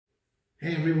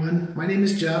Hey everyone, my name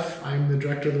is Jeff. I'm the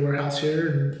director of the warehouse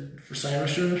here for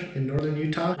Cyrusher in northern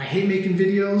Utah. I hate making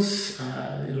videos.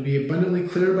 It'll be abundantly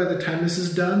clear by the time this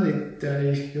is done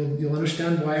that you'll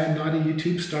understand why I'm not a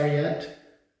YouTube star yet.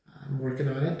 I'm working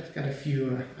on it. I've got a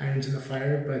few irons in the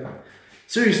fire, but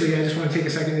seriously, I just want to take a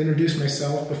second to introduce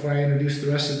myself before I introduce the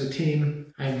rest of the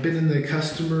team. I've been in the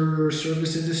customer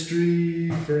service industry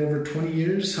for over 20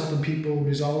 years, helping people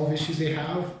resolve issues they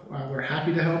have. We're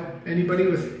happy to help anybody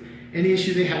with any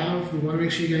issue they have. We want to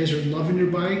make sure you guys are loving your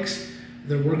bikes,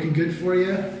 they're working good for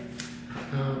you.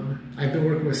 I've been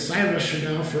working with Cyrusher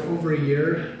now for over a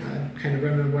year, kind of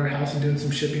running a warehouse and doing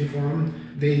some shipping for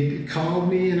them. They called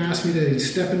me and asked me to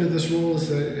step into this role as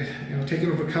taking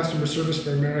over customer service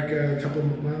for America about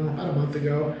a month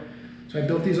ago. So I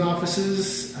built these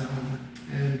offices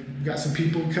and got some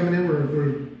people coming in. We're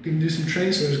going to do some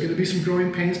training, so there's going to be some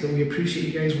growing pains, but we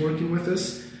appreciate you guys working with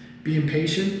us, being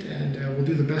patient, and we'll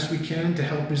do the best we can to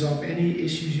help resolve any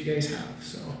issues you guys have.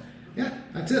 So yeah,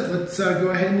 that's it. Let's go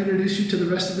ahead and introduce you to the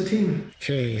rest of the team.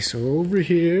 Okay, so over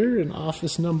here in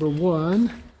office number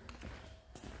 1,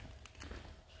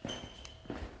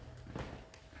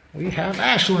 we have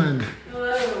Ashlyn.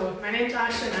 Hello, my name's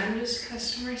Ashlyn. I'm just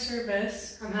customer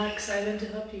service. I'm not excited to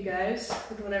help you guys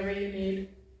with whatever you need.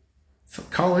 So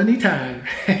call anytime.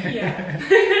 Yeah.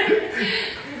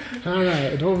 All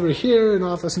right, and over here in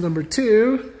office number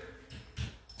 2.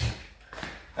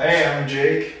 Hey, I'm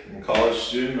Jake. I'm a college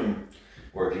student. I'm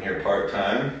working here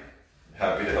part-time.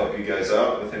 Happy to help you guys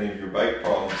out with any of your bike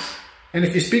problems. And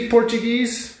if you speak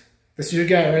Portuguese, this is your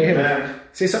guy right here. Man.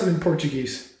 Say something in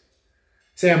Portuguese.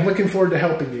 Say, I'm looking forward to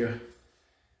helping you.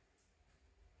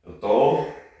 Eu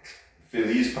tô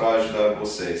feliz para ajudar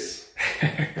vocês.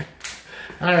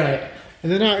 All right,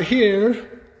 and then out here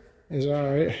is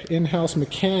our in-house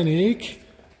mechanic,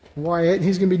 Wyatt.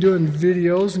 He's going to be doing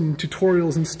videos and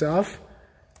tutorials and stuff.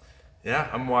 Yeah,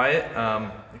 I'm Wyatt.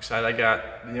 Excited. I got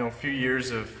a few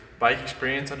years of bike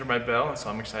experience under my belt, so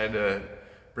I'm excited to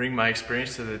bring my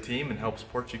experience to the team and help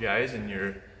support you guys in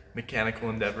your mechanical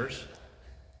endeavors.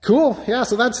 Cool. Yeah.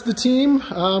 So that's the team.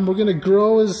 We're going to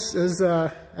grow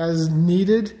as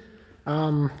needed.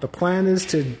 The plan is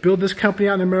to build this company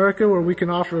out in America where we can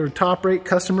offer top-rate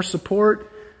customer support.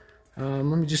 Let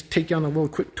me just take you on a little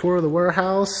quick tour of the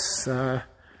warehouse. Got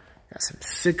some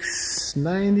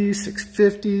 690s,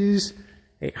 650s,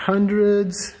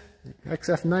 800s,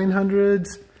 XF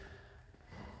 900s,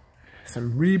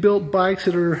 some rebuilt bikes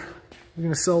that we're going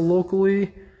to sell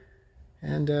locally,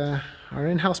 and our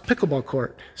in-house pickleball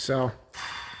court. So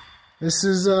this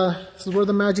is where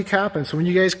the magic happens. So when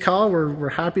you guys call, we're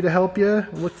happy to help you.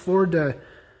 Look forward to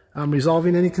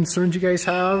resolving any concerns you guys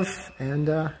have, and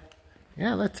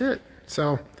yeah, that's it.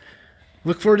 So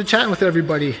look forward to chatting with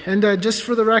everybody. And just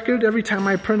for the record, every time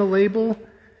I print a label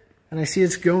and I see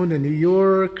it's going to New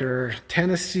York or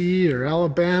Tennessee or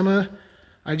Alabama,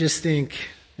 I just think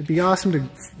it'd be awesome to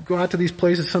go out to these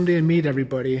places someday and meet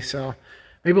everybody. So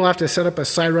maybe we'll have to set up a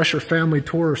Cyrusher family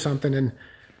tour or something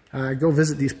and go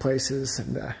visit these places.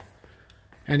 And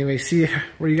anyway, see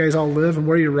where you guys all live and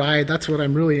where you ride. That's what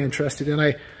I'm really interested in.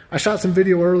 I shot some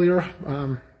video earlier.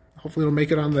 Hopefully it'll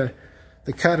make it on the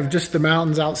cut of just the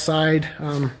mountains outside,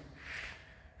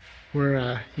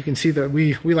 where you can see that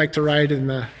we like to ride in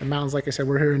the mountains. Like I said,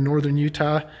 we're here in northern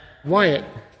Utah. Wyatt,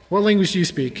 what language do you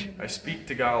speak? I speak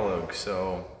Tagalog,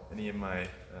 so any of my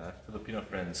Filipino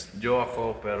friends. Yo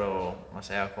ako pero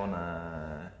masaya ako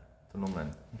na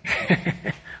tulungan.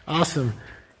 Awesome.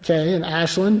 Okay, and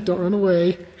Ashlyn, don't run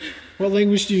away. What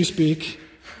language do you speak?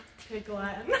 Pig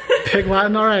Latin. Pig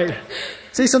Latin, all right.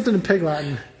 Say something in Pig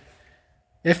Latin.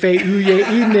 I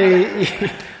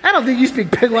don't think you speak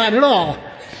Pig Latin at all.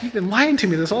 You've been lying to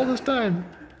me all this time.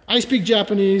 I speak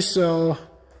Japanese, so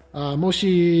も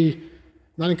し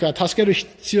何か助ける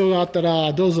必要があった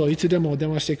らどうぞいつでも電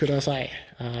話してください。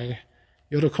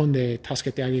喜んで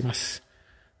助けてあげます。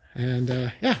And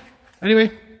yeah, anyway,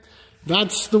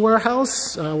 that's the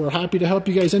warehouse. We're happy to help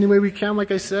you guys any way we can,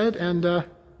 like I said. And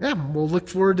yeah, we'll look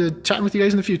forward to chatting with you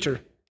guys in the future.